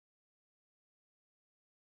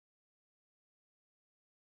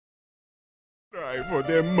Try for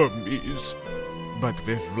their mummies. But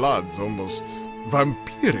with Vlad's almost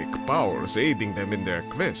vampiric powers aiding them in their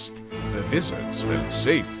quest, the wizards felt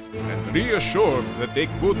safe and reassured that they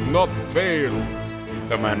could not fail.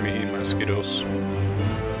 Don't mind me, mosquitoes.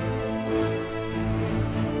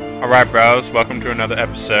 Alright, bros, welcome to another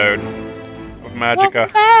episode of Magicka.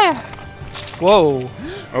 Whoa.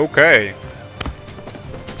 Okay.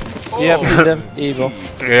 Yeah, beat them evil.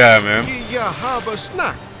 Yeah, man. Jag har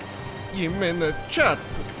snack. Je menar chatt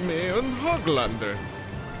med en höglander.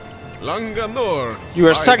 Langa norr. You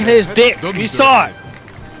were sucking his dick. We saw it.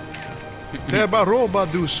 Teba roba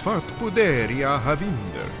du svart på där jag har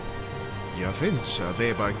vinder. Jag vänsa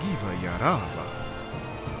veba giva jarava.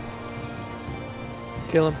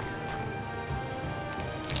 Kill him.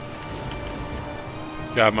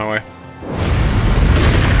 Get out of my way.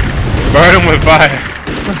 Burn him with fire.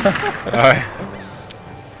 Alright.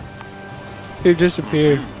 He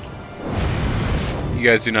disappeared. You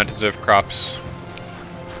guys do not deserve crops.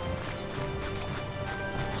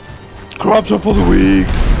 Crops are for the weak.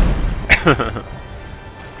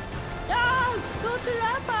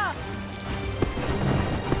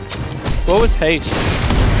 What was haste?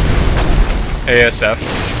 ASF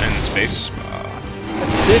and space.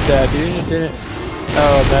 Did that, dude? It didn't.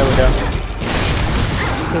 Oh, there we go.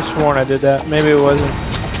 I could have sworn I did that. Maybe it wasn't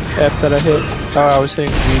F that I hit. Oh, I was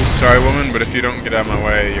hitting G. Sorry, woman, but if you don't get out of my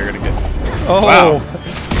way, you're gonna get. Oh! Wow! You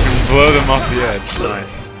can blow them off the edge.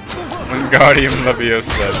 Nice. Wingardium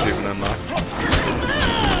Leviosa achievement unlocked.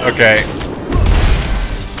 Okay.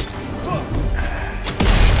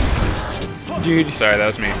 Dude. Sorry, that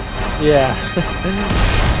was me. Yeah.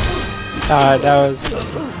 Alright, that was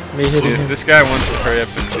me hitting Dude, if him. this guy wants to hurry up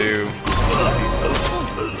and do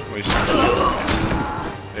what he's trying to do.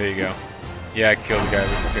 There you go. Yeah, I killed the guy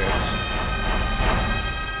with the kiss.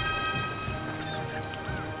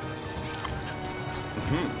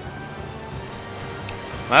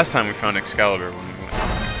 Last time we found Excalibur when we went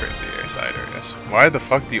crazy airside areas. Why the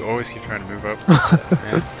fuck do you always keep trying to move up?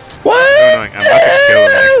 Man. What? So annoying. I'm about to kill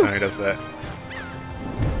him next time he does that.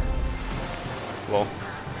 Well.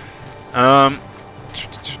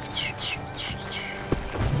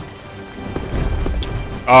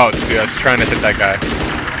 Oh, dude, I was trying to hit that guy.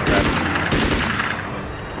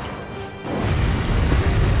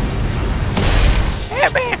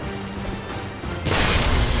 Help me!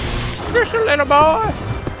 Just a little boy!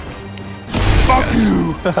 Fuck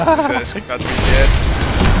you! This guy's got to be dead.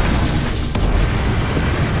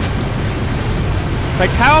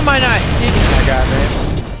 Like, how am I not hitting that guy, man?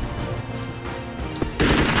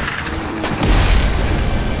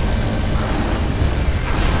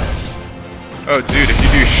 Oh, dude, if you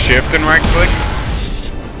do shift and right click,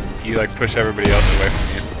 you like push everybody else away from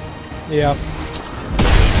you. Yeah.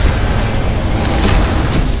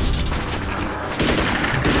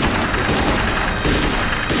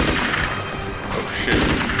 Oh shit,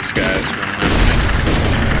 this guy's running after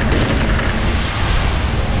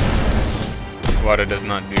me. Water does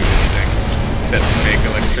not do anything except make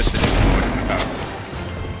electricity more powerful.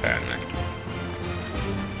 Apparently.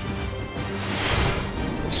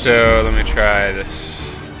 So let me try this.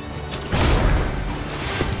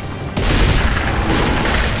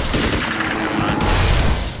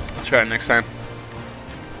 I'll try it next time.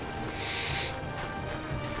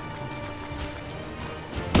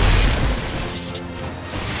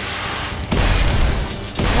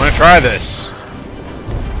 I want to try this.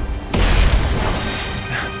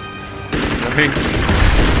 Let me.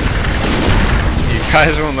 You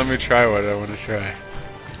guys won't let me try what I want to try.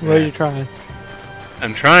 What are you trying?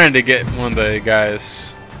 I'm trying to get one of the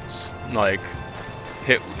guys, like,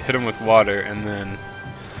 hit him with water and then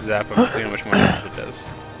zap him and see how much more damage it does.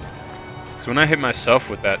 So when I hit myself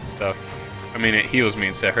with that stuff, I mean it heals me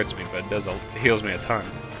instead of hurts me, but it heals me a ton.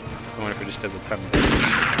 I wonder if it just does a ton of damage.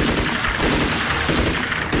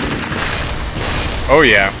 Oh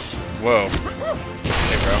yeah. Whoa.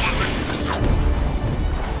 Hey bro.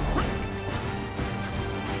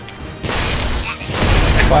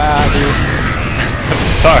 Wow, dude. I'm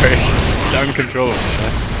sorry. It's uncontrollable,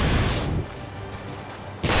 man.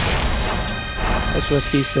 That's what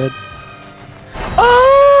he said.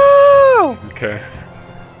 Oh! Okay.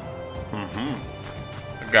 I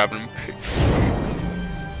got him.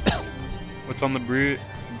 What's on the bridge?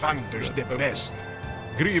 Vander's the best.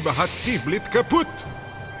 Griba har tiblit kaputt.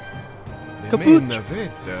 Kaputt. Mena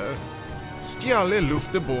veta. Skjalle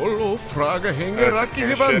lufteboll och fraga hänger That's raki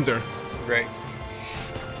okay, Vander. Great.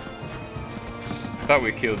 I thought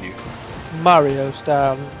we killed you. Mario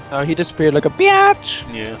style. Oh, he disappeared like a biatch.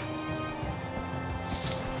 Yeah.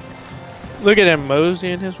 Look at him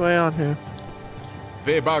moseying his way on here.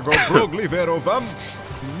 Vebago broglivero vam.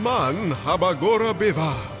 Man habagora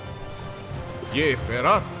beva. Ye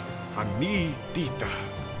perat ani tita.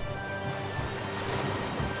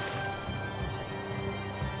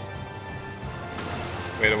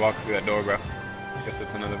 Way to walk through that door, bro. Guess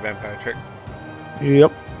that's another vampire trick.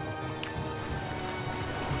 Yep.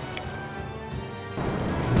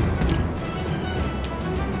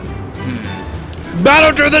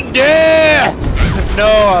 Battle to the death! No,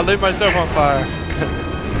 I lit myself on fire.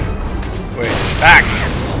 Wait, back!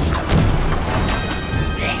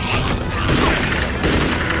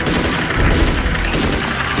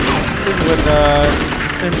 This is when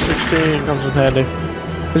M16 comes in handy.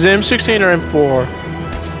 Is it M16 or M4?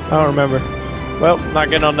 I don't remember. Well, not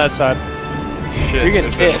getting on that side. Shit, You're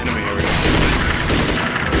getting hit. an enemy over here.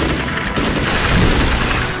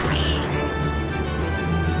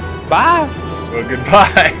 Bye! Well,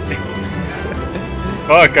 goodbye.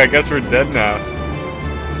 Fuck, I guess we're dead now.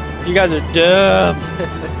 You guys are dumb.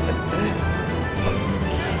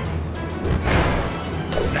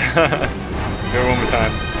 Do it one more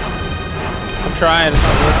time. I'm trying. It's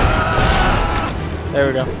not working. There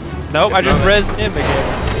we go. Nope, I just rezzed him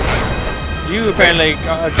again. You apparently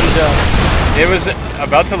are too dumb. It was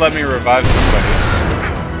about to let me revive somebody.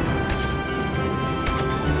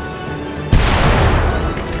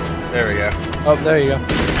 There we go. Oh, there you go.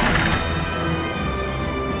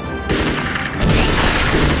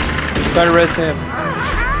 Try to res him.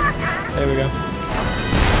 There we go.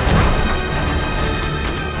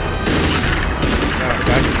 Oh,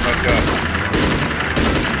 back the fuck up.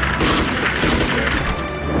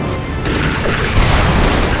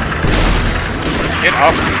 Get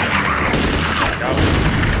off me.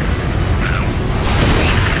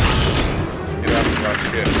 Get off the rock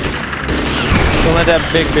shit. Don't let that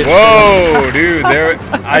big bitch. Whoa, dude! There,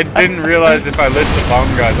 I didn't realize if I lit the bomb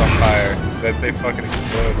guys on fire that they fucking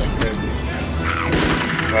explode like crazy.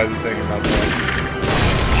 I wasn't thinking about that.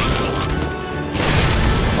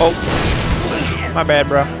 Oh, my bad,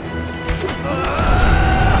 bro. I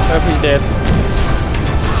hope he's dead.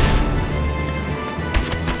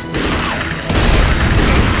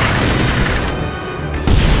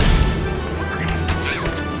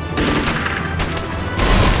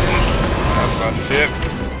 Shit.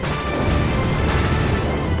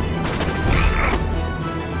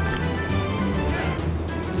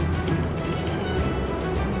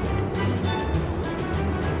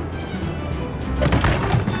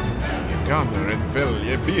 Gamer en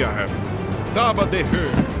följe biahem. Daba de hö.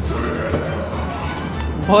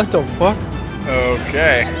 What the fuck?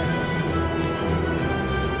 Okay.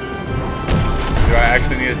 Do I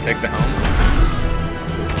actually need to take the helm?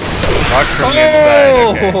 Lock from the inside.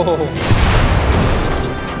 Okay.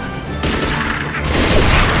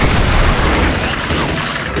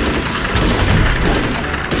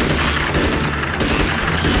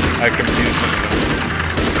 I confused some of them.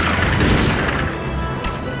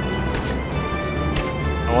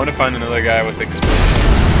 I want to find another guy with explosives.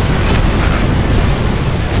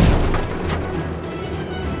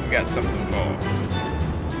 We got something for.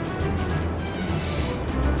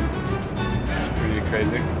 That's pretty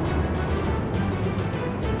crazy.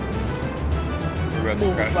 We're about to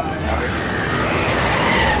crash into the water.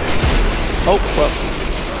 Oh, well.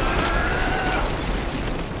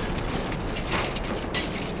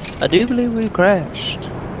 I do believe we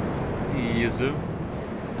crashed. Yes, sir.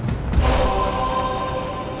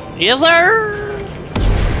 Yes, sir!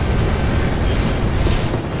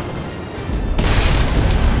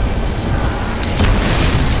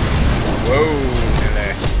 Whoa,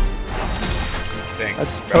 Nelly. Thanks.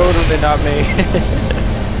 That's totally not me.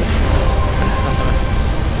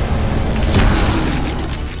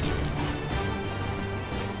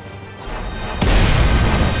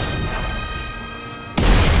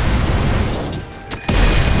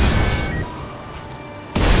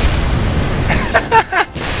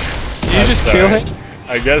 Did you just kill him?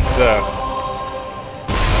 I guess so.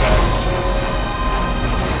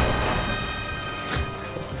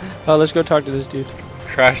 Oh, let's go talk to this dude.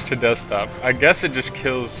 Crash to desktop. I guess it just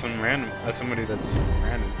kills some random, somebody that's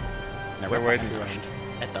random. They're way too random.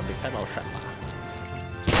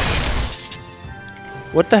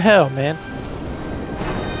 What the hell, man?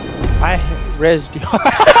 I rezzed you.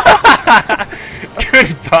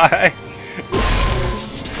 Goodbye.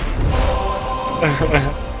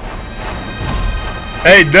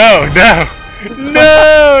 Hey, no,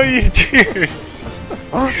 no, you dude.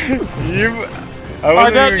 I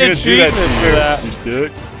wasn't even gonna do that to you, you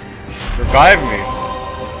dick. Revive me.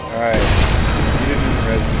 Alright. You didn't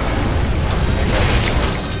res me.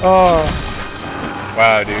 Oh.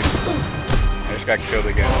 Wow, dude. I just got killed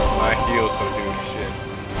again. My heals don't do shit.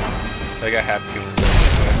 So I got half heal myself.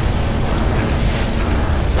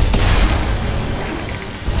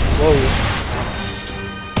 Whoa.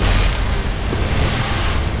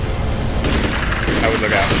 I would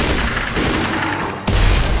look out.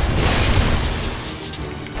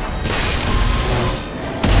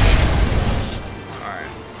 Alright.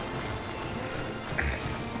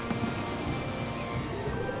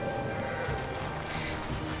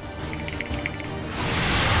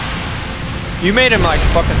 You made him like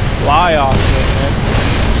fucking fly off of it, man.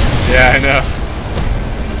 Yeah, I know.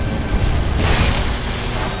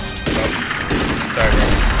 Oh. Sorry, bro.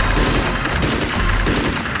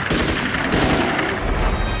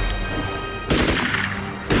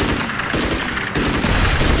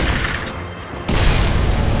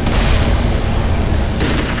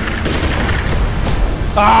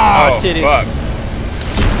 Ah, Oh, titties. fuck.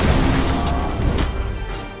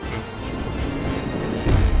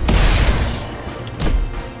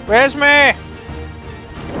 Where's me?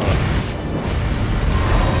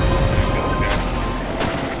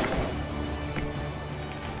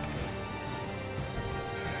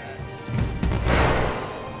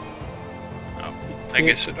 I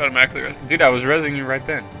guess it automatically. Dude, I was rezzing you right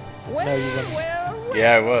then. No, you weren't.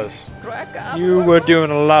 Yeah, I was. You were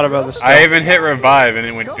doing a lot of other stuff. I even hit revive and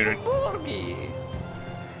it went.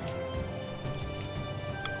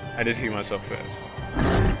 I just heal myself fast.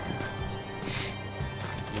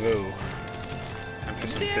 Whoa. Time for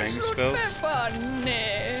some thing spells.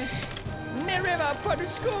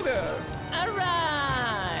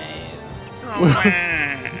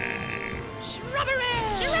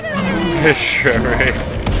 Shrubbery.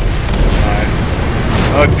 Nice.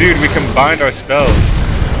 Oh, dude, we combined our spells.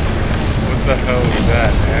 What the hell was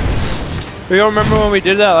that, man? You don't remember when we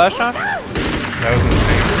did that last time? That was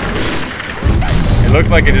insane. It looked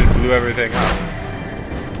like it just blew everything up.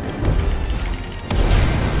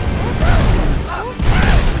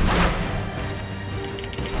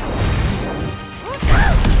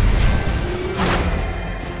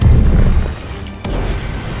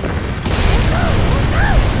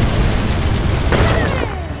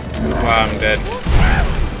 Wow, I'm dead.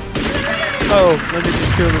 Oh, let me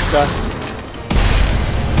just kill this guy.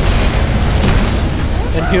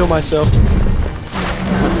 And heal myself.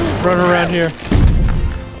 Run around here.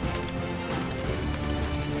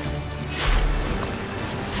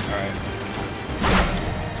 Alright.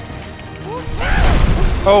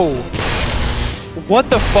 Oh. What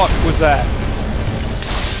the fuck was that?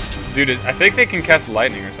 Dude, I think they can cast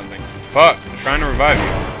lightning or something. Fuck, I'm trying to revive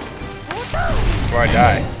you. Before I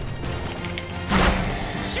die.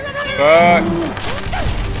 Fuck.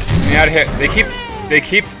 Get me out of here. They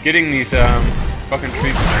keep getting these fucking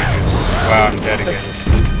tree creatures. Wow, I'm dead again.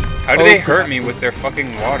 How do they hurt me with their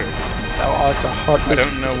fucking water? Oh, it's a hot. I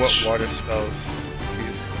don't know what water spells to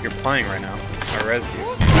use. You're playing right now. I rezzed you.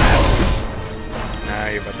 Now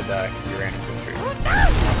you're about to die. You ran into a tree.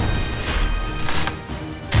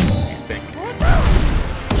 You think?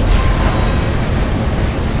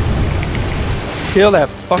 Kill that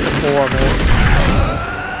fucking whore, man.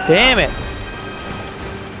 Damn it.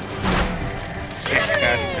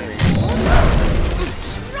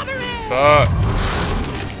 Fuck.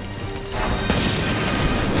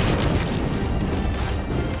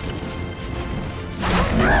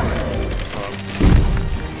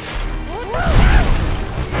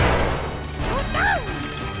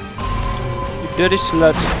 You dirty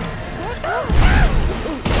slut.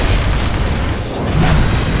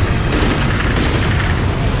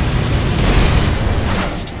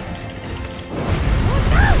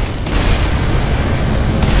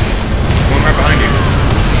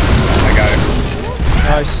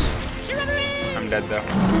 Nice. I'm dead though.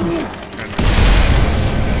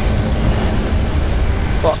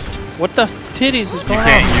 Fuck. What the titties is You going on?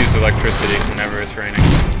 can't use electricity whenever it's raining.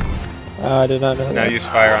 I did not know Now that. use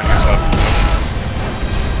fire on yourself.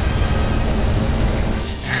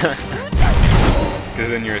 Because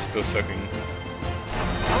then you're still soaking.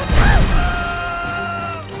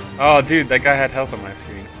 Oh, dude, that guy had health on my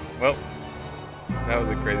screen. Well, that was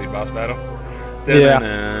a crazy boss battle.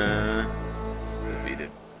 Yeah.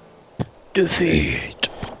 Defeat.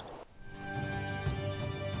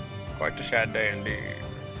 Quite a sad day indeed.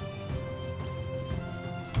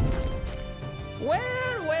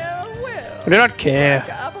 I do not care.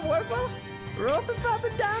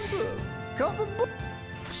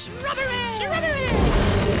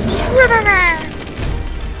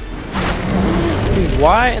 Dude,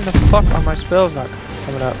 why in the fuck are my spells not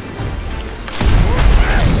coming up?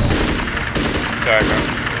 Sorry, bro.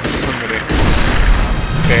 Somebody.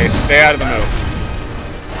 Okay, stay out of the middle.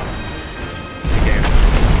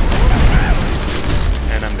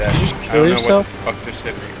 kill yourself? What the fuck just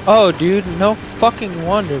hit me. Oh, dude, no fucking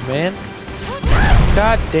wonder, man.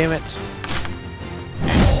 God damn it.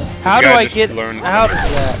 How do I get out of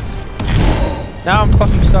that? Now I'm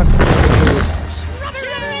fucking stuck.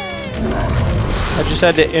 I just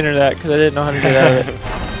had to enter that because I didn't know how to get out of it.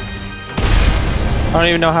 I don't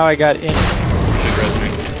even know how I got in.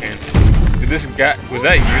 Did this guy, was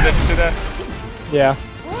that you that just did that? Yeah.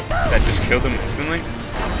 That just killed him instantly?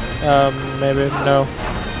 Maybe, no.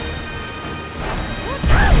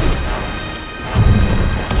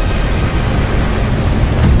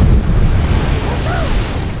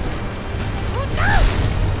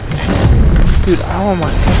 Dude, oh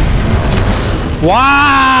my god.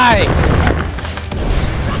 Why?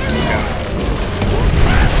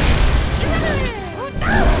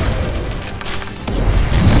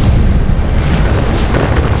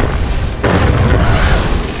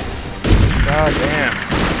 God damn.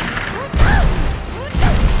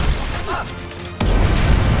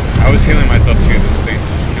 I was healing myself too, those things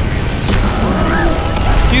just killed me.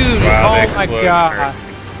 Dude, wow, oh my god.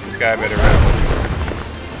 This guy better run this.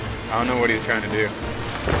 I don't know what he's trying to do.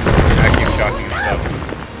 I keep shocking himself.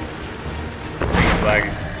 I think he's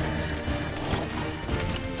lagging.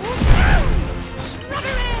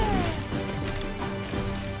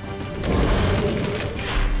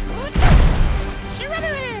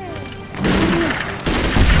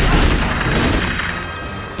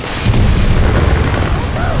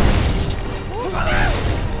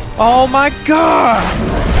 Oh my god!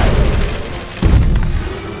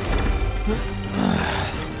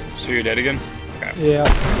 So you're dead again? Okay. Yeah.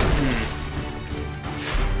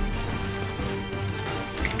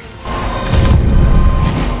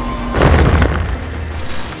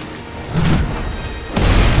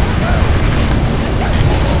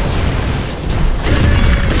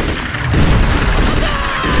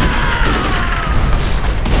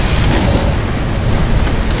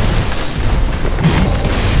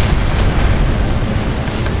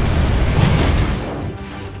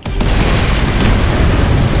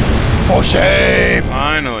 For shame!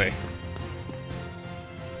 Finally.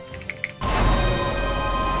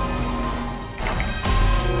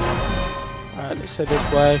 Alright, let's head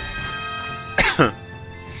this way.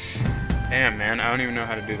 Damn, man, I don't even know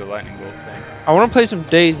how to do the lightning bolt thing. I want to play some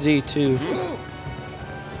DayZ too.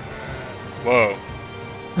 Whoa.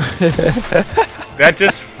 That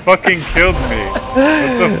just fucking killed me.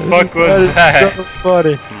 What the fuck was that? That is so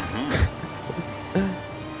funny.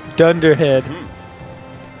 Dunderhead.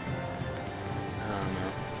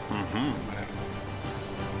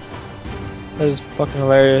 That is fucking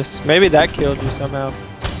hilarious. Maybe that killed you somehow.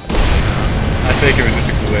 I think it was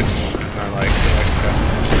just a glitch. I like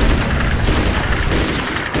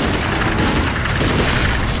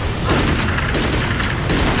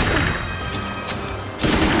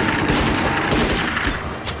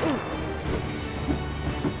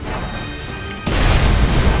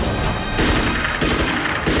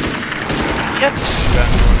Yep. that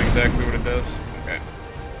knowing exactly what it does. Okay.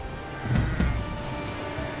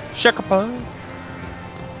 Shake a pun.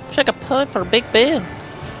 Shake a pun for Big Ben.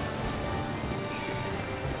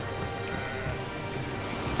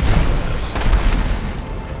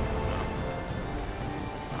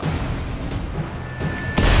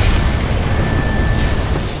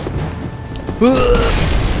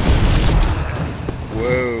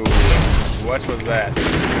 Whoa. What was that?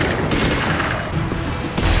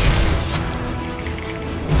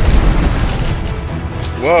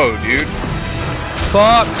 Whoa, dude.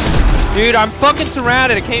 Fuck. Dude, I'm fucking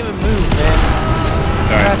surrounded. I can't even move, man.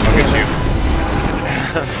 Alright, I'll get you.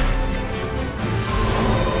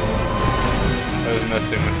 I was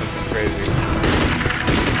messing with something crazy.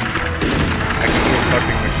 I can do a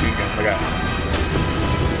fucking machine gun. Look out.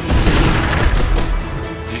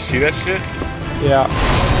 Did you see that shit? Yeah.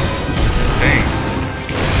 Insane.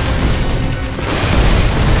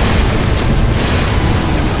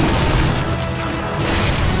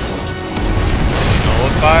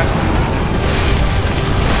 Nullify?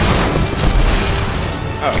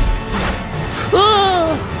 Oh.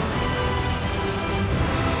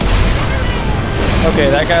 Okay,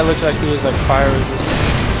 that guy looks like he was like fire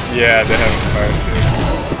resistant. Yeah, they have a fire shit.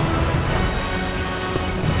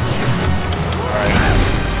 Alright.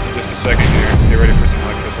 Just a second here. Get ready for some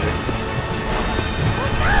electricity.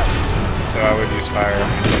 So I would use fire.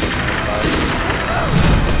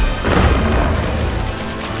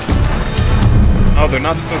 Oh, they're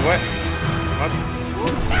not still wet. What?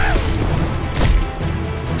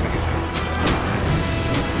 That's what he said.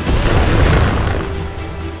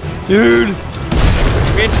 Dude!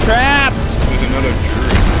 Get trapped! There's another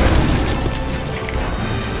druid.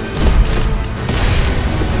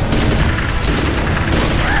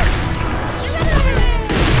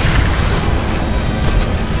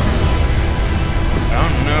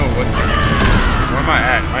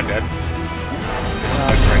 bad.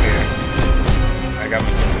 Stuck right here. I got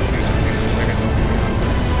myself confused with you for a second.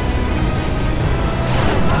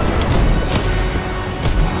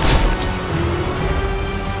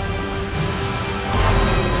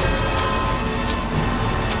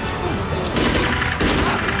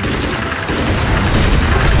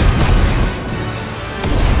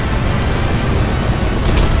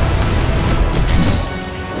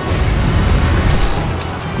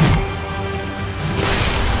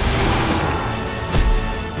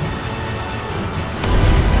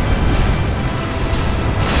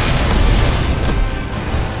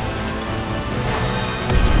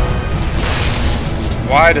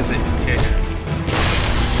 Why does it hit?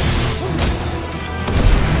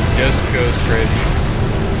 Just goes crazy.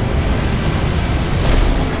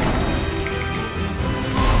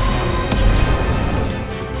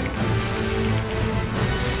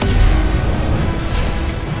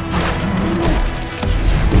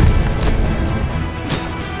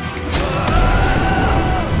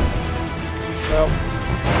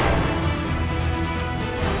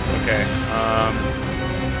 Okay,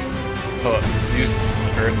 pull up. Use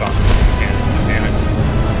Earth on him. Damn it.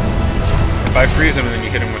 If I freeze him and then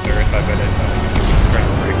you hit him with Earth, I bet it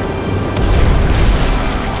break.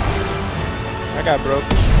 I got broke.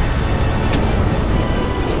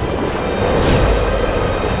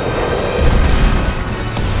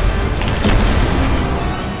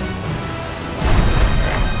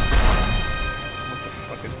 What the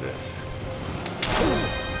fuck is this?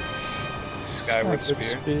 Skyward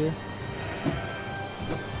Spear?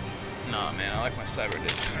 Nah, man, I like my cyber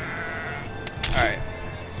disc. Alright.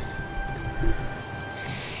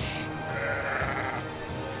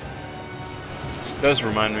 This does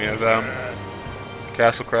remind me of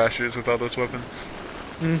Castle Crashers with all those weapons.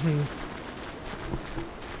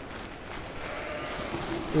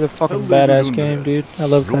 It's a fucking badass game, dude. I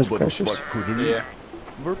love Castle Crashers. Yeah.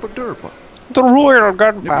 Verpa derpa. The Royal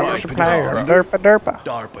Gunpowder Supplier. Derpa derpa.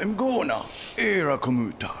 Darpa Mgona. Era kom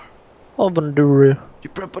ut här. Ovenduru. De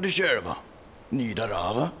preppade själva. Ni där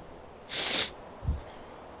över?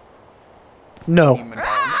 No.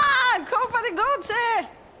 Kom för det godse!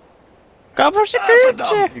 Go for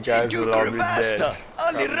security! You guys will all be dead.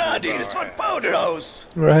 Aldrig rad i det svart powderhouse.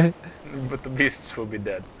 Right. But the beasts will be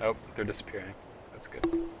dead. Oh, they're disappearing. That's good.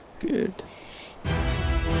 Good.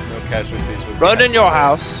 No casualties will be Run in your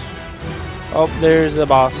house. Oh, there's the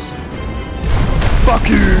boss. Fuck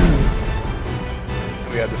you!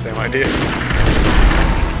 We had the same idea.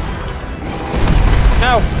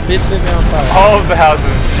 No! Bitch, leave me on fire. All of the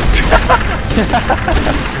houses just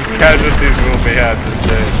casualties will be had this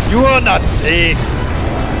day. You are not safe!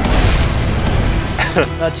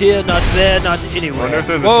 Not here, not there, not anywhere. I wonder if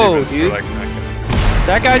there's Whoa, achievements dude. for like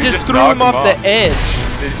That guy You just just threw knocked him him off the off.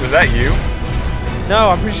 edge. Was that you? No,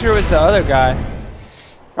 I'm pretty sure it was the other guy.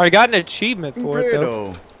 I got an achievement for it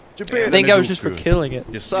though. I think that was just for killing it.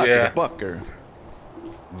 Je suck Yeah. the bucker.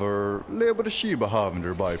 Ver lever de Shiba haven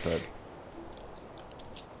der biped.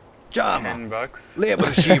 Jama. $10. Lever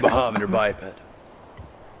de Shiba haven der biped.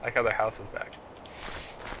 I like how their house is back.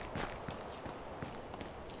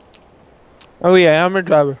 Oh yeah, I'm a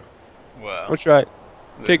driver. Wow. What's right?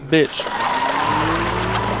 Big bitch. We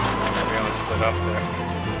almost slid off there.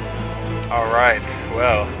 Alright,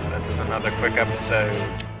 well, that is another quick episode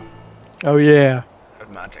Oh yeah. of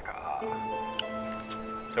Magicka.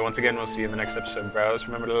 So once again, we'll see you in the next episode, bros.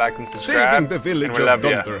 Remember to like and subscribe. Saving the village and we of love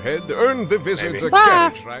ya. Dunderhead earned the wizards Maybe. a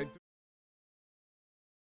carriage ride.